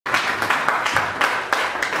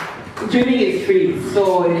dreaming is free,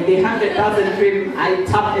 so the 100,000 dream I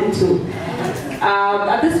tap into.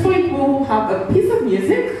 At this point, we'll have a piece of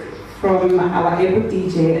music from our able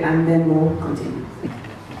DJ, and then we'll continue.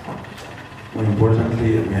 More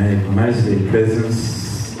importantly, I recognize the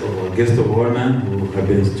presence of our guest of honor, who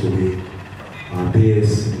happens to be our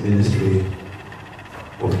PS Ministry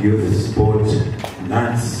of Youth, Sport, and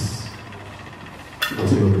Arts.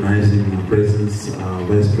 Also recognizing our presence, our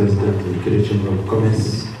Vice President of the Kenya Chamber of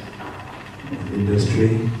Commerce and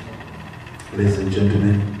Industry. Ladies and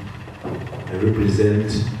gentlemen, I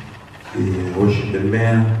represent the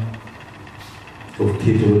Mayor of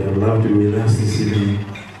Quito. I'd love to be with us this evening.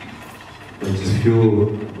 But just a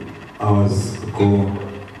few hours ago,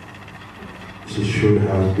 she should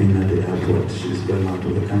have been at the airport. She's gone out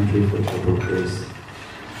of the country for a couple of days.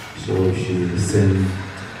 So she sent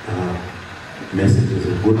messages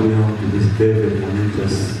of goodwill to this very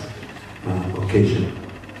momentous occasion.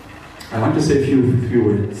 I want to say a few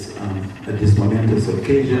words at this momentous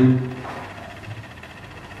occasion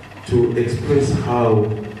to express how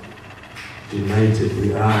delighted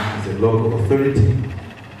we are as a local authority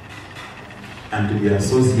and to be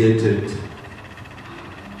associated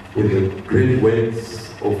with the great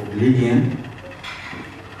works of Lillian.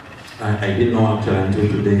 I didn't know actually until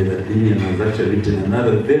today that Lillian has actually written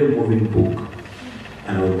another very moving book,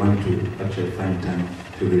 and I want to actually find time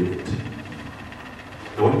to read it.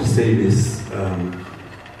 I want to say this,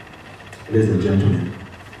 ladies and gentlemen,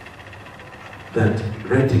 that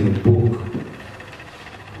writing a book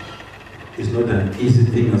is not an easy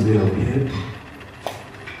thing, as we have heard,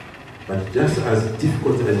 but just as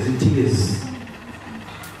difficult as it is,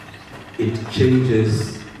 it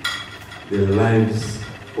changes the lives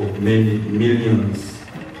of many millions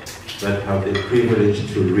that have the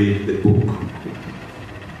privilege to read the book.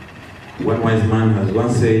 One wise man has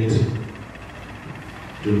once said,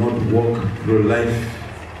 do not walk through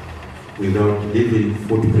life without leaving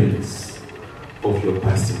footprints of your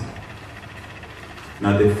passing.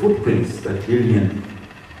 Now the footprints that Lillian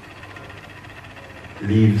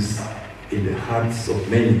leaves in the hearts of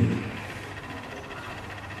many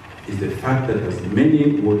is the fact that as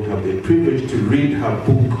many would have the privilege to read her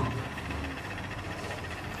book,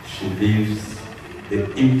 she leaves the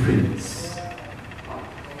imprints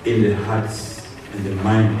in the hearts and the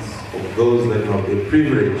minds of those that have the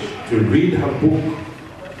privilege to read her book,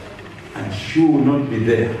 and she will not be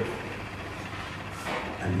there.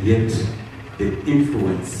 And yet the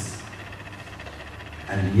influence,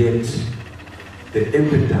 and yet the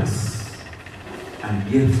impetus, and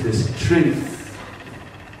yet the strength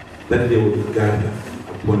that they will gather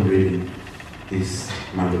upon reading this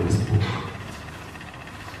marvelous book.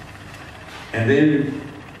 And then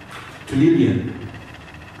to Lillian,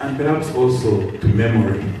 and perhaps also to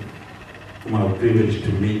memory, whom I was privileged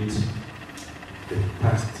to meet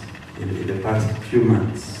in the past few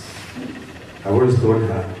months. I always told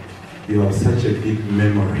her, you have such a big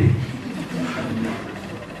memory.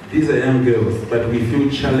 These are young girls, but we feel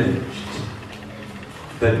challenged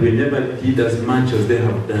that we never did as much as they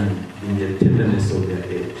have done in the tenderness of their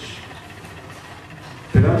age.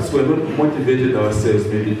 Perhaps we're not motivated ourselves,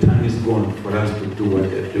 maybe time is gone for us to do what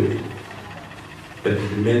they're doing. But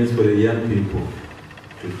it remains for the young people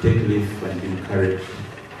to take leave and be encouraged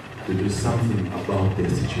to do something about their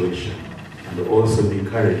situation, and also be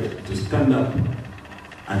encouraged to stand up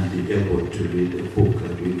and be able to read a book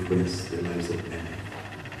that will influence the lives of many.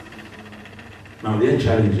 Now there are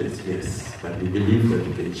challenges, yes, but we believe that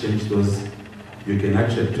you can change those, you can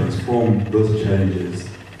actually transform those challenges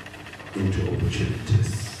into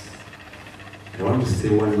opportunities. I want to say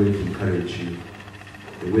one way to encourage you.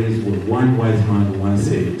 The way one wise man once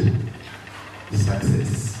said,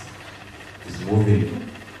 success is moving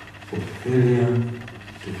from failure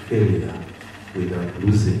to failure without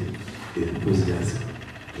losing the enthusiasm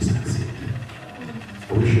to succeed.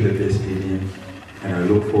 I wish you the best, Lillian, and I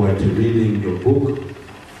look forward to reading your book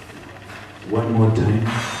one more time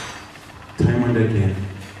and again,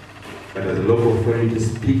 but as a local authority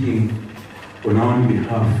speaking on our own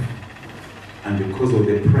behalf, and because of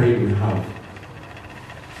the pride we have.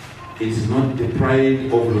 It's not the pride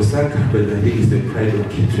of Lusaka, but I think it's the pride of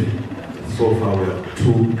Quito. So far we have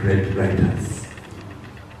two great writers.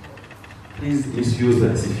 Please misuse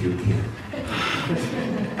us if you can.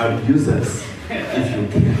 Abuse us if you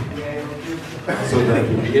can. So that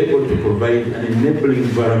we'll be able to provide an enabling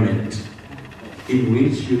environment in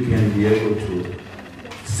which you can be able to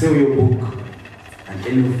sell your book and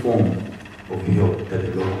any form of help that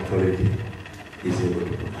the local authority is able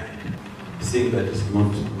to provide. Seeing that it's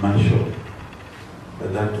not Marshall,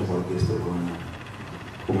 but that of our guest of honor,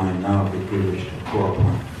 whom I now have the privilege to call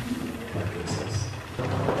upon address us.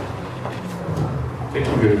 Thank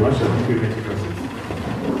you very much. I think we may take a seat.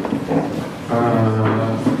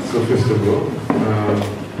 So first of all,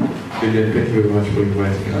 Lillian, thank you very much for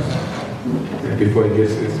inviting us. And before I get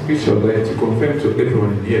to the speech, I would like to confirm to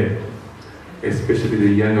everyone here, especially the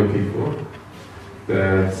younger people,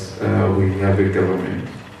 that we have a government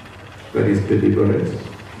that is deliberate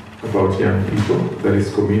about young people, that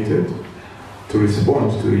is committed to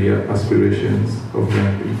respond to the aspirations of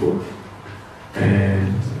young people.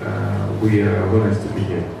 And we are honoured to be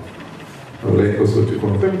here. I would like also to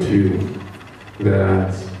confirm to you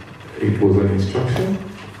that it was an instruction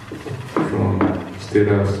from State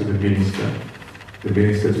House to the Minister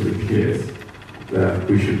to the PS, that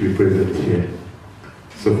we should be present here.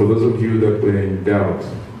 So for those of you that were in doubt,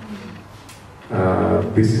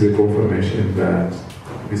 this is a confirmation that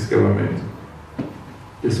this government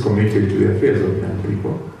is committed to the affairs of young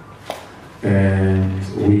people. And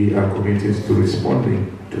we are committed to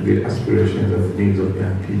responding to the aspirations and needs of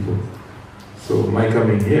young people. So my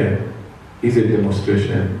coming here is a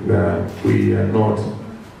demonstration that we are not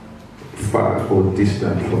far or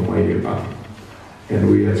distant from where you are. And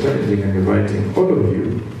we are challenging and inviting all of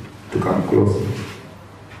you to come closer.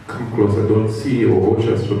 Come closer, don't see or watch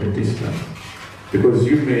us from a distance. Because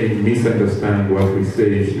you may misunderstand what we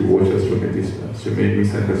say if you watch us from a distance. You may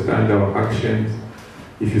misunderstand our actions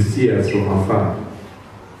if you see us from afar.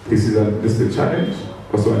 This is a challenge,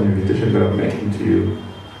 also an invitation that I'm making to you,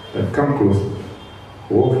 that come closer,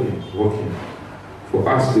 walk in. For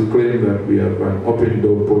us to claim that we have an open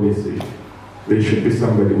door policy, there should be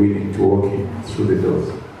somebody willing to walk in through the doors.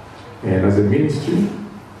 And as a ministry,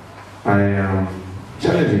 I am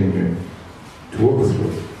challenging you to walk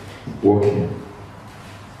through, walk in.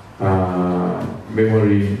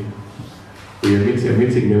 Memory, we are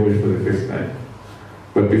meeting Memory for the first time.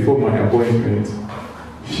 But before my appointment,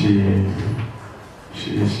 she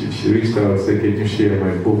reached out and said, "Can you share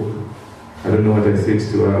my book?" I don't know what I said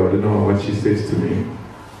to her, I don't know what she said to me,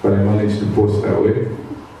 but I managed to post her work.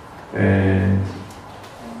 And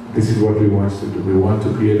this is what we want to do. We want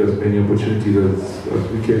to create as many opportunities as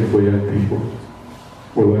we can for young people.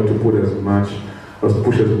 We want to put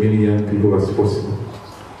push as many young people as possible.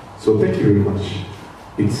 So thank you very much.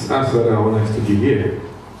 It's us that are honoured to be here.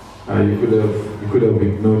 You could have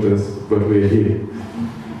ignored us, but we're here.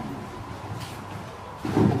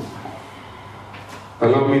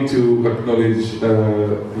 Allow me to acknowledge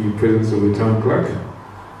the presence of the town clerk,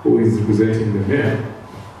 who is representing the mayor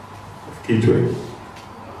of Kitwe.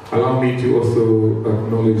 Allow me to also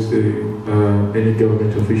acknowledge any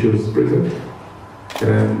government officials present.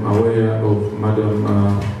 I'm aware of Madam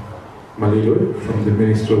Malilo from the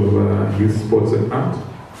Ministry of Youth, Sports and Art.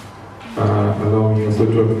 Allow me also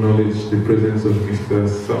to acknowledge the presence of Mr.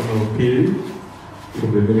 Samuel Pili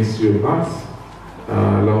from the Ministry of Arts.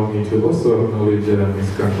 Allow me to also acknowledge Ms.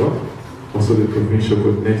 Kango, also the Provincial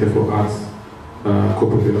Coordinator for Arts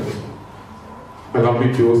Corporate. Allow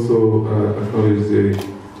me to also acknowledge the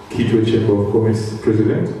Kitwe Chamber of Commerce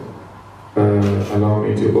President. Allow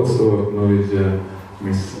me to also acknowledge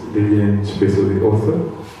Ms. Lillian, the author,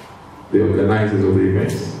 the organizers of the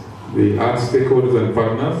events, the art stakeholders and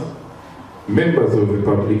partners, members of the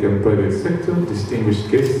public and private sector, distinguished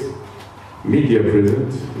guests, media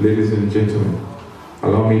present, ladies and gentlemen.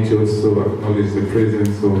 Allow me to also acknowledge the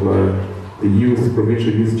presence of the youth,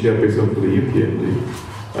 provincial youth chairperson for the UPND,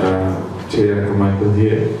 Chair Commander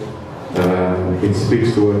here. It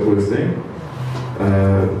speaks to what we're saying.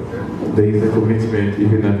 There is a commitment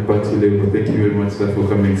even at party level. Thank you very much, sir, for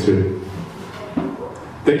coming through.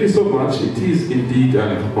 Thank you so much. It is indeed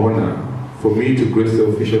an honor for me to grace the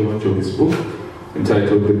official launch of this book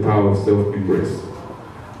entitled The Power of Self-Embrace.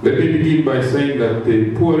 Let me begin by saying that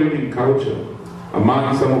the poor reading culture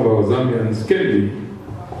among some of our Zambians can be...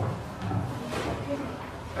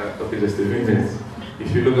 okay, just a minute.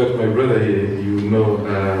 If you look at my brother here, you know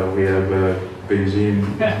we have Beijing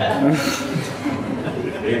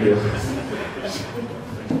in the office.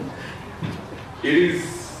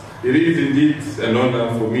 It is indeed an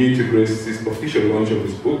honor for me to grace this official launch of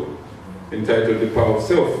this book entitled The Power of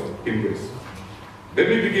Self-Embrace. Let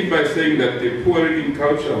me begin by saying that the poor reading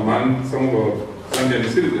culture among some of our Zambian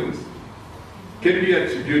citizens can be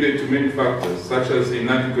attributed to many factors, such as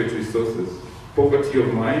inadequate resources, poverty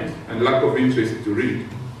of mind, and lack of interest to read.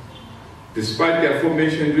 Despite the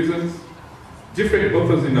aforementioned reasons, different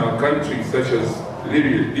authors in our country, such as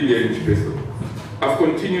Lillian, have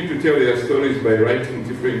continued to tell their stories by writing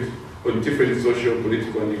on different social,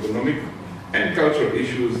 political, and economic and cultural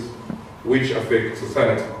issues which affect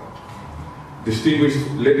society. Distinguished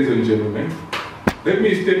ladies and gentlemen, Let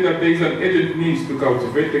me state that there is an urgent need to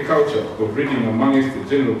cultivate the culture of reading amongst the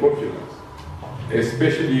general populace,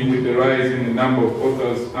 especially with the rise in the number of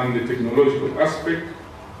authors and the technological aspect,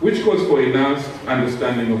 which calls for enhanced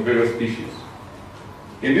understanding of various issues.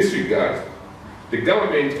 In this regard, the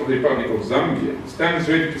government of the Republic of Zambia stands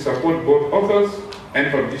ready to support both authors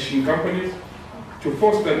and publishing companies to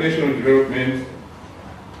foster national development.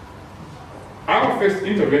 Our first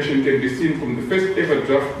intervention can be seen from the first ever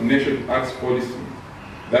draft national arts policy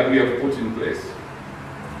that we have put in place,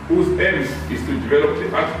 whose aim is to develop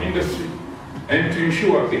the art industry and to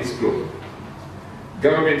ensure its growth.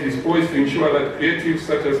 Government is poised to ensure that creatives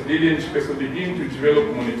such as Lillian begin to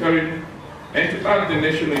develop monitoring and to add to the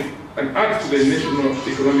national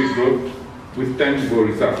economic growth with tangible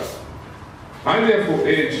results. I therefore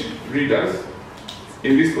urge readers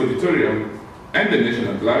in this auditorium and the nation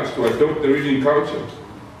at large to adopt the reading culture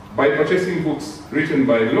by purchasing books written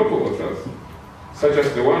by local authors, such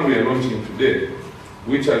as the one we are launching today,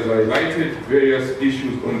 which has highlighted various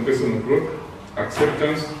issues on personal growth,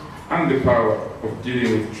 acceptance, and the power of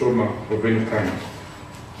dealing with trauma of any kind.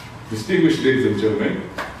 Distinguished ladies and gentlemen,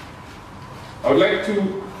 I would like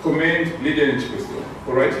to commend Lillian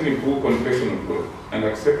for writing a book on personal growth and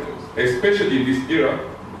acceptance, especially in this era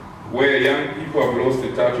where young people have lost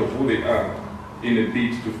the touch of who they are in a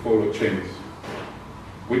bid to follow trends.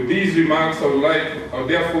 With these remarks, I would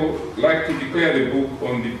therefore like to declare the book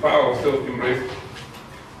on the power of self-embrace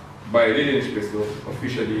by Lillian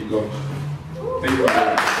officially launched. Thank you very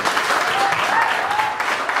much.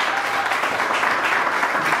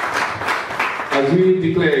 As we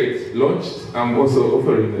declare it launched, I'm also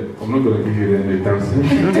offering it. I'm not going to give you the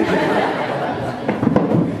invitation.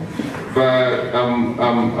 But I'm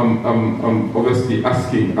obviously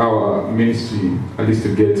asking our ministry at least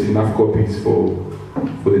to get enough copies for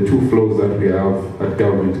the 2 floors that we have at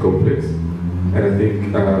Government Complex. And I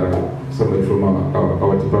think somebody from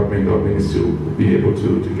our department or ministry will be able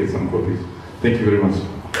to get some copies. Thank you very much.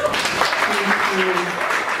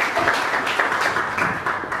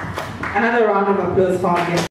 Another round of applause for our guests.